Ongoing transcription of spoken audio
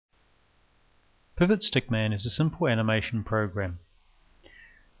Pivot Stickman is a simple animation program.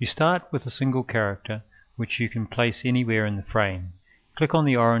 You start with a single character which you can place anywhere in the frame. Click on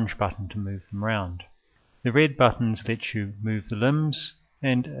the orange button to move them around. The red buttons let you move the limbs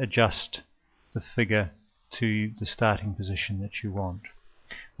and adjust the figure to the starting position that you want.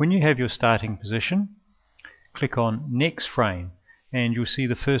 When you have your starting position, click on Next Frame, and you'll see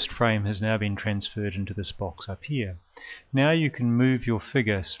the first frame has now been transferred into this box up here. Now you can move your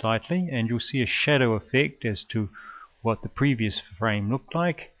figure slightly and you'll see a shadow effect as to what the previous frame looked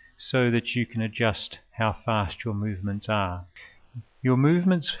like, so that you can adjust how fast your movements are. Your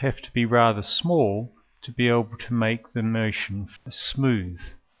movements have to be rather small to be able to make the motion smooth.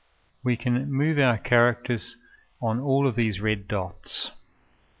 We can move our characters on all of these red dots.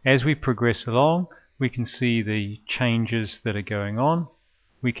 As we progress along, we can see the changes that are going on.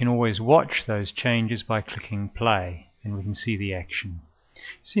 We can always watch those changes by clicking play, and we can see the action.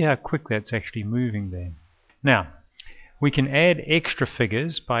 See how quick that's actually moving there. Now, we can add extra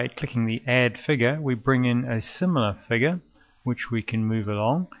figures by clicking the Add Figure. We bring in a similar figure which we can move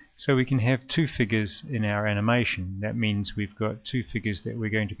along, so we can have two figures in our animation. That means we've got two figures that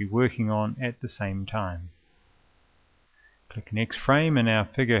we're going to be working on at the same time. Click Next Frame, and our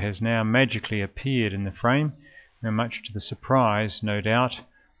figure has now magically appeared in the frame, and much to the surprise, no doubt,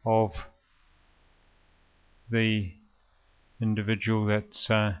 of the individual that's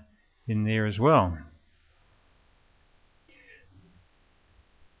in there as well.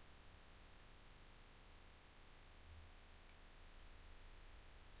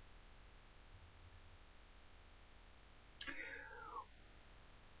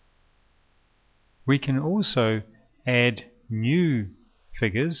 We can also add new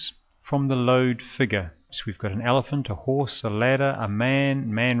figures from the Load Figure. So we've got an elephant, a horse, a ladder, a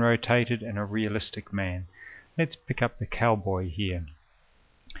man rotated, and a realistic man. Let's pick up the cowboy here.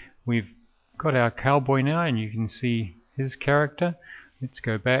 We've got our cowboy now, and you can see his character. Let's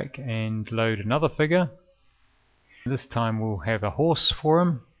go back and load another figure. This time we'll have a horse for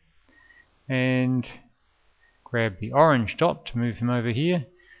him, and grab the orange dot to move him over here.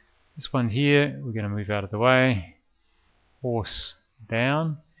 This one here we're going to move out of the way, horse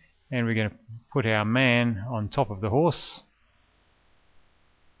down, and we're going to put our man on top of the horse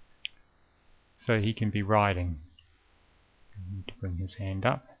so he can be riding. I need to bring his hand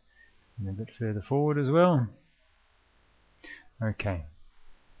up and a bit further forward as well. Okay.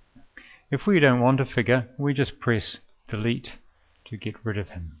 If we don't want a figure, we just press delete to get rid of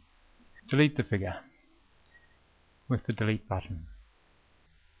him. Delete the figure with the delete button.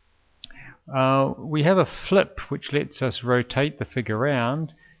 We have a flip which lets us rotate the figure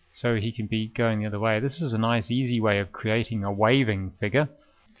around so he can be going the other way. This is a nice easy way of creating a waving figure.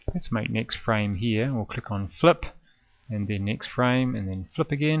 Let's make Next Frame here. We'll click on Flip, and then Next Frame, and then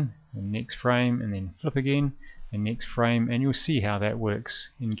Flip again, and Next Frame, and then Flip again, and Next Frame, and you'll see how that works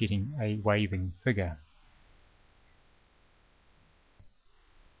in getting a waving figure.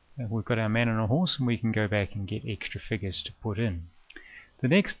 We've got our man on a horse, and we can go back and get extra figures to put in. The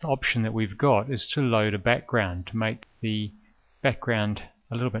next option that we've got is to load a background to make the background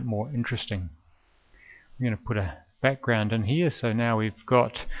a little bit more interesting. We're going to put a background in here, so now we've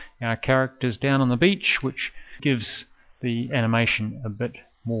got our characters down on the beach, which gives the animation a bit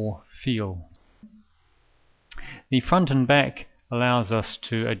more feel. The front and back allows us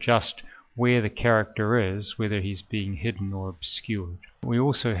to adjust where the character is, whether he's being hidden or obscured. We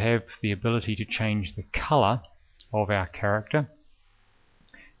also have the ability to change the color of our character,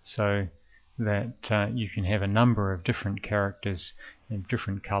 so that you can have a number of different characters in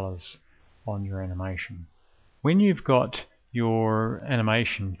different colors on your animation. When you've got your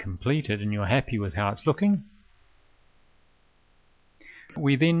animation completed and you're happy with how it's looking,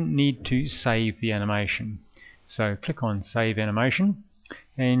 we then need to save the animation. So click on Save Animation,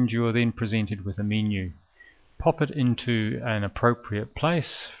 and you're then presented with a menu. Pop it into an appropriate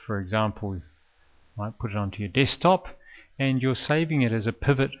place. For example, you might put it onto your desktop, and you're saving it as a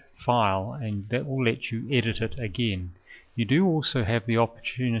pivot file, and that will let you edit it again. You do also have the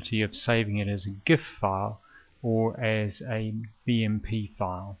opportunity of saving it as a GIF file or as a BMP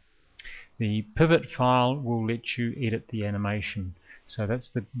file. The pivot file will let you edit the animation, so that's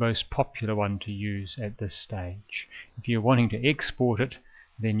the most popular one to use at this stage. If you're wanting to export it,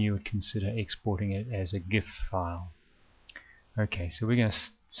 then you would consider exporting it as a GIF file. Okay, so we're going to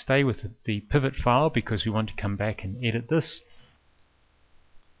stay with the pivot file because we want to come back and edit this.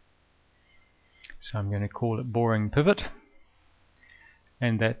 So I'm going to call it Boring Pivot,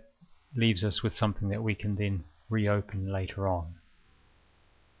 and that leaves us with something that we can then reopen later on.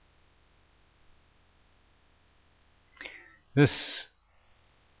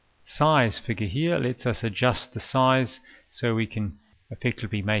 size figure here lets us adjust the size so we can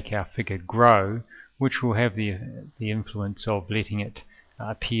effectively make our figure grow, which will have the influence of letting it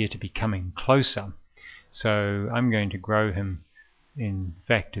appear to be coming closer. So I'm going to grow him in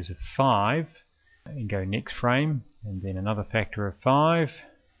factors of 5 and go next frame, and then another factor of 5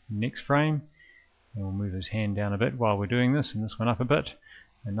 next frame, and we'll move his hand down a bit while we're doing this, and this one up a bit,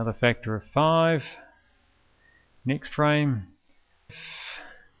 another factor of 5 next frame,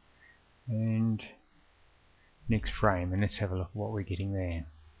 and next frame, and let's have a look at what we're getting there.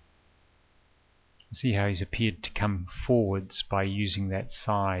 See how he's appeared to come forwards by using that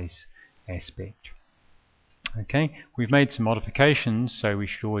size aspect. Okay, we've made some modifications, so we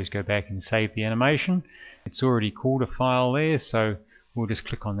should always go back and save the animation. It's already called a file there, so we'll just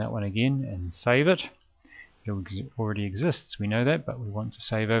click on that one again and save it. It already exists, we know that, but we want to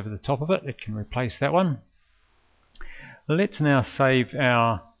save over the top of it. It can replace that one. Let's now save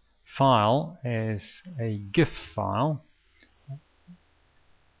our file as a GIF file,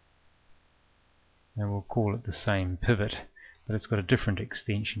 and we'll call it the same pivot, but it's got a different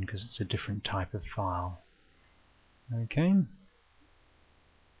extension because it's a different type of file. Okay,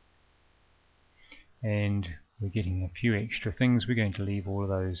 and we're getting a few extra things. We're going to leave all of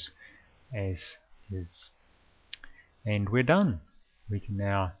those as is, and we're done. We can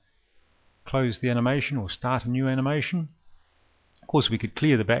now close the animation or start a new animation. Of course, we could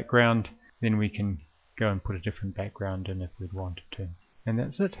clear the background, then we can go and put a different background in if we'd wanted to. And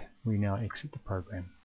that's it. We now exit the program.